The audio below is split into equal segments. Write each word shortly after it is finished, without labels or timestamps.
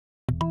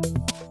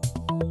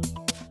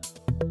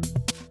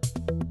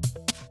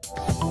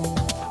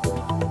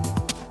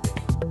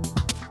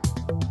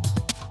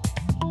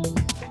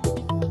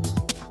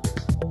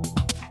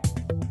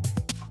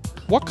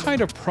What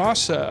kind of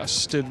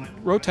process did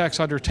Rotax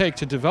undertake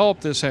to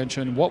develop this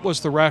engine? What was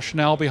the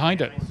rationale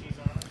behind it?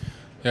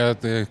 Yeah,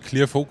 the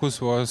clear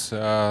focus was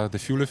the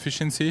fuel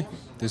efficiency.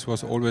 This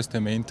was always the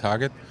main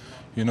target.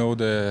 You know,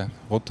 the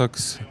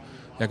Rotax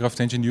aircraft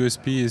engine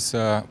USP is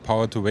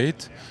power to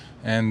weight,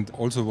 and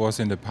also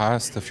was in the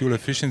past the fuel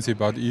efficiency,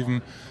 but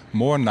even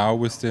more now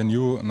with the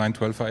new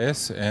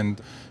 912iS.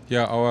 And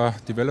yeah, our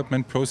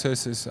development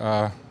processes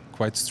are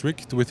quite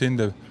strict within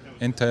the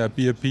entire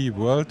BAP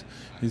world.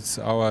 It's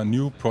our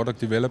new product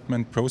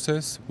development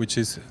process, which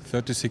is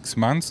 36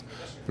 months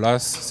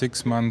plus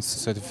 6 months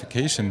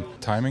certification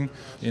timing,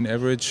 in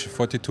average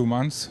 42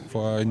 months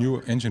for a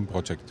new engine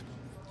project.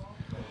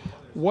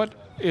 What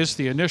is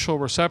the initial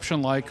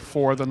reception like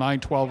for the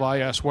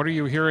 912iS? What are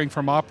you hearing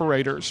from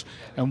operators,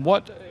 and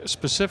what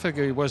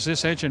specifically was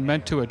this engine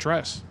meant to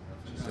address?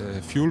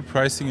 The fuel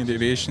pricing in the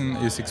aviation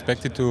is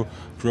expected to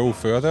grow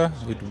further.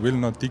 It will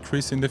not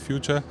decrease in the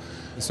future.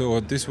 So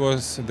this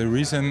was the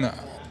reason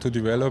to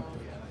develop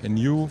a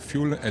new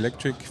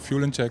electric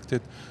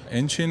fuel-injected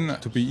engine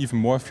to be even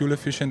more fuel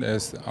efficient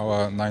as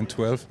our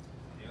 912.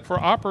 For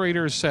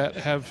operators that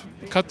have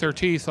cut their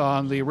teeth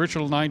on the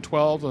original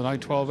 912, the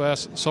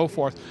 912S, and so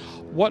forth,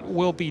 what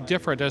will be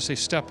different as they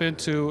step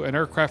into an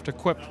aircraft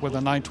equipped with a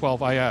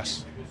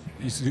 912iS?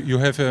 You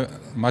have a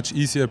much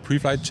easier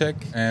pre-flight check,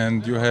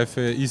 and you have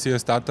an easier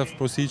startup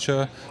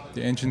procedure.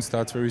 The engine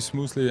starts very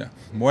smoothly,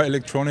 more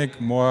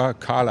electronic, more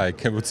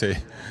car-like, I would say.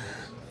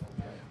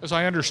 As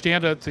I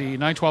understand it, the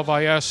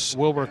 912iS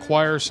will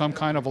require some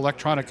kind of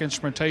electronic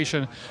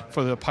instrumentation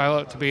for the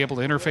pilot to be able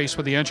to interface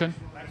with the engine?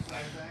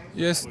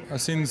 Yes,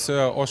 since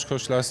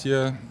Oshkosh last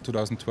year,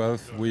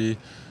 2012, we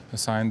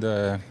signed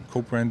a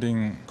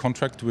co-branding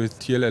contract with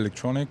TL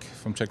Electronic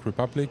from Czech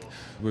Republic.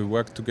 We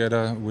work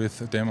together with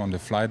them on the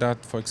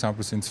FlyDart, for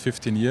example, since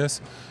 15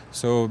 years.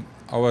 So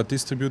our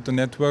distributor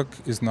network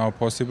is now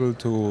possible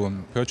to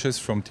purchase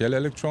from TL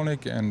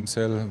Electronic and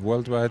sell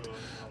worldwide.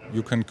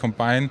 You can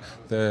combine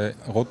the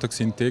Rotax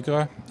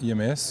Integra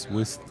EMS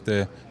with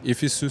the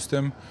EFIS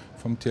system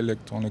from TL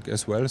Electronic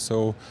as well.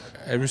 So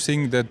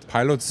everything that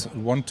pilots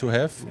want to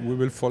have, we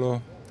will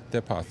follow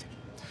their path.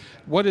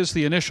 What is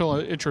the initial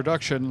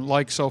introduction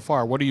like so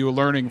far? What are you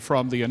learning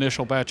from the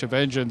initial batch of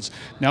engines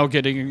now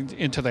getting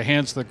into the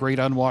hands of the great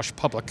unwashed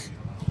public?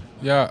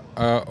 Yeah,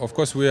 of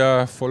course we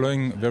are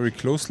following very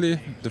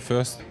closely the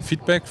first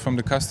feedback from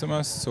the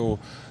customers. So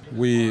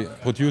we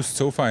produced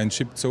so far and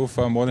shipped so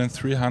far more than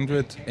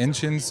 300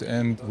 engines,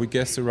 and we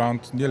guess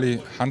around nearly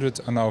 100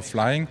 are now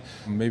flying,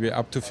 maybe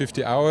up to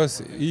 50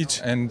 hours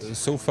each. And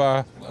so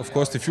far, of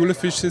course, the fuel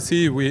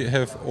efficiency we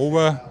have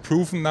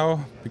over-proven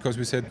now, because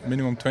we said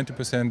minimum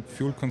 20%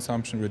 fuel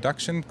consumption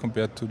reduction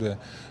compared to the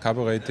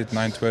carbureted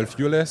 912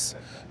 ULS.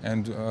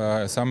 And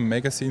some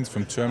magazines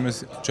from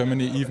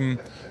Germany even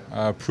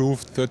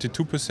proved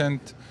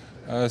 32%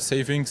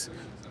 savings.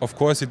 Of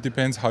course, it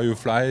depends how you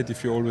fly it.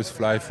 If you always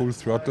fly full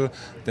throttle,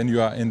 then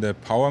you are in the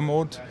power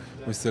mode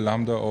with the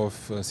lambda of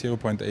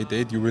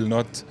 0.88. You will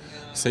not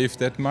save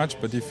that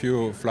much. But if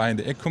you fly in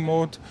the eco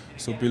mode,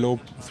 so below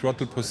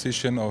throttle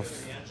position of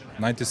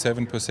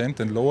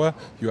 97% and lower,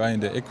 you are in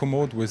the eco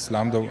mode with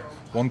lambda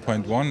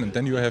 1.1, and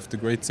then you have the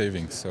great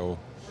savings. So,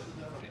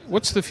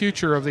 what's the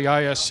future of the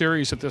IS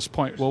series at this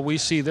point? Will we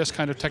see this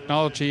kind of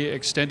technology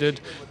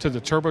extended to the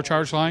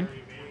turbocharged line?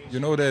 You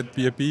know that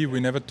BAP, we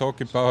never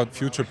talk about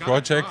future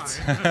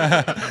projects,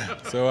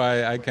 so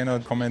I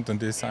cannot comment on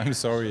this, I'm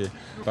sorry.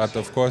 But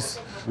of course,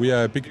 we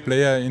are a big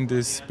player in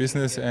this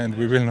business, and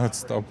we will not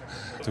stop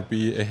to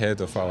be ahead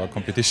of our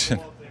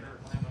competition.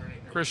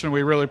 Christian,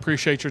 we really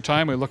appreciate your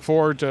time. We look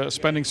forward to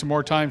spending some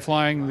more time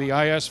flying the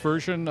IS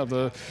version of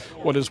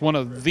what is one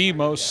of the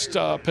most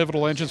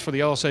pivotal engines for the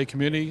LSA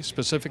community,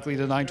 specifically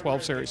the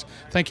 912 series.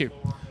 Thank you.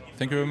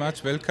 Thank you very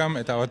much. Welcome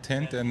at our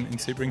tent and in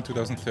Sebring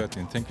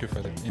 2013. Thank you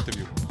for the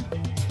interview.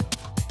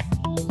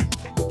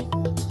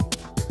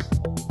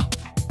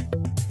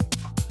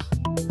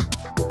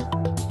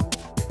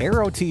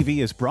 Aero-TV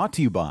is brought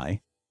to you by...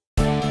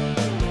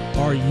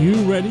 Are you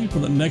ready for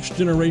the next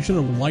generation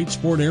of light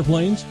sport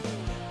airplanes?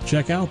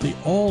 Check out the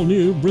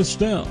all-new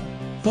Bristol.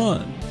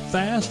 Fun,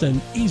 fast,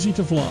 and easy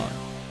to fly.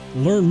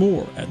 Learn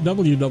more at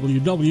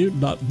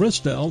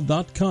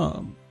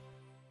www.bristol.com.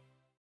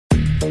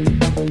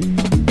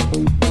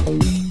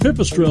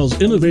 Pipistrel's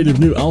innovative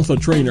new Alpha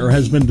trainer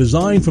has been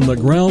designed from the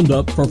ground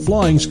up for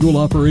flying school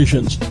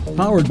operations.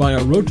 Powered by a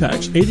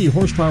Rotax 80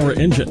 horsepower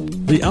engine,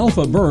 the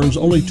Alpha burns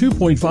only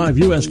 2.5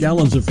 U.S.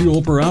 gallons of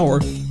fuel per hour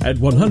at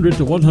 100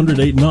 to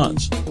 108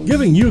 knots,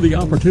 giving you the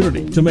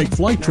opportunity to make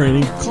flight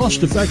training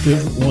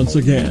cost-effective once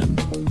again.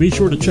 Be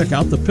sure to check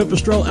out the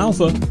Pipistrel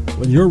Alpha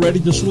when you're ready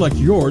to select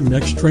your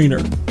next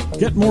trainer.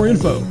 Get more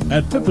info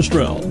at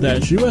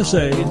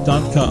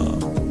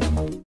pipistrel-usa.com.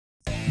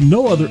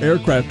 No other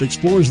aircraft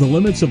explores the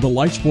limits of the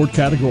light sport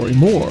category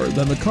more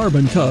than the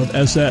Carbon Cub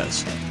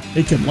SS.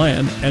 It can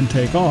land and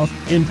take off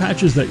in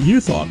patches that you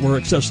thought were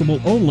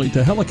accessible only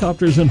to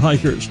helicopters and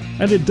hikers,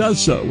 and it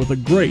does so with a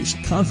grace,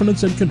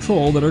 confidence, and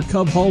control that are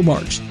Cub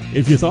hallmarks.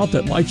 If you thought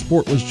that light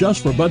sport was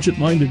just for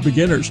budget-minded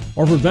beginners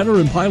or for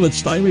veteran pilots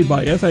stymied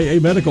by FAA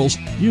medicals,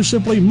 you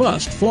simply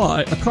must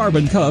fly a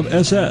Carbon Cub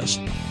SS.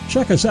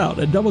 Check us out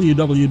at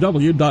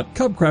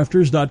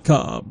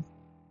www.cubcrafters.com.